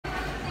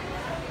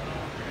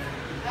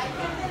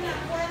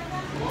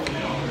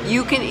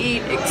you can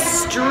eat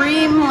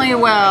extremely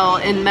well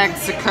in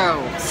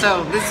Mexico.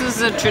 So this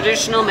is a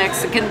traditional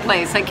Mexican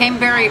place. I came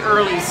very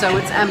early, so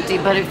it's empty,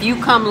 but if you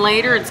come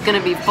later, it's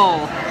gonna be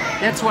full.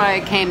 That's why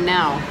I came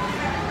now.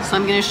 So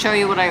I'm gonna show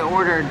you what I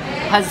ordered.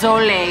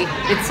 Pozole,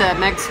 it's a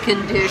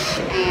Mexican dish,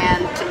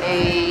 and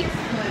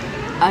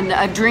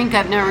a drink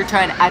I've never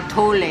tried,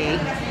 atole.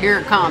 Here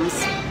it comes.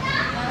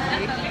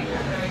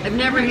 I've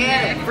never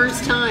had it,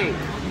 first time.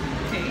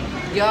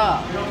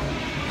 Yeah.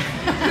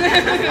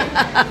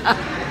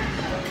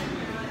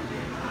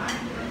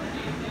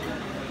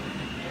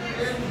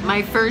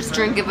 My first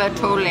drink of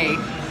atole.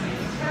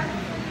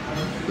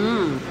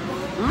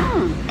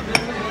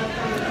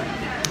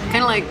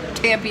 Kind of like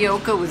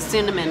tapioca with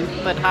cinnamon,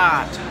 but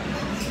hot.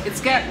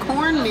 It's got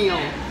cornmeal.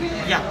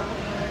 Yeah.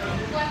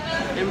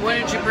 And what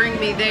did you bring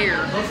me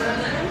there?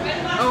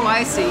 Oh,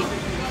 I see.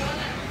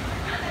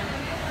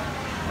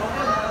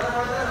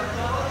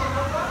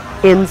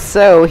 And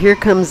so here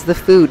comes the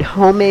food.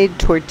 Homemade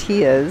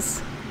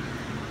tortillas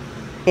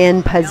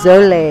and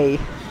pozole.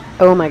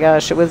 Oh my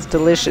gosh, it was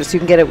delicious. You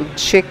can get it with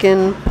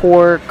chicken,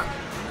 pork,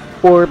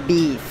 or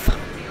beef.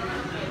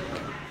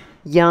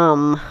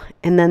 Yum.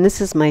 And then this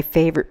is my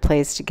favorite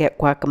place to get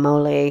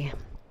guacamole.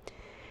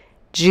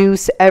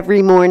 Juice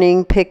every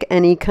morning, pick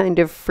any kind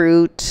of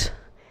fruit,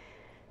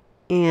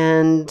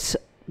 and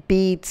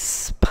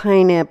beets,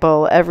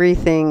 pineapple,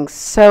 everything.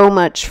 So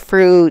much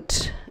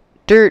fruit,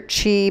 dirt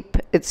cheap,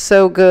 it's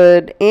so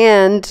good.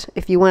 And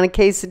if you want a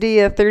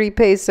quesadilla, 30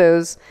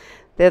 pesos,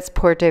 that's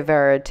Puerto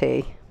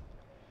Vallarta.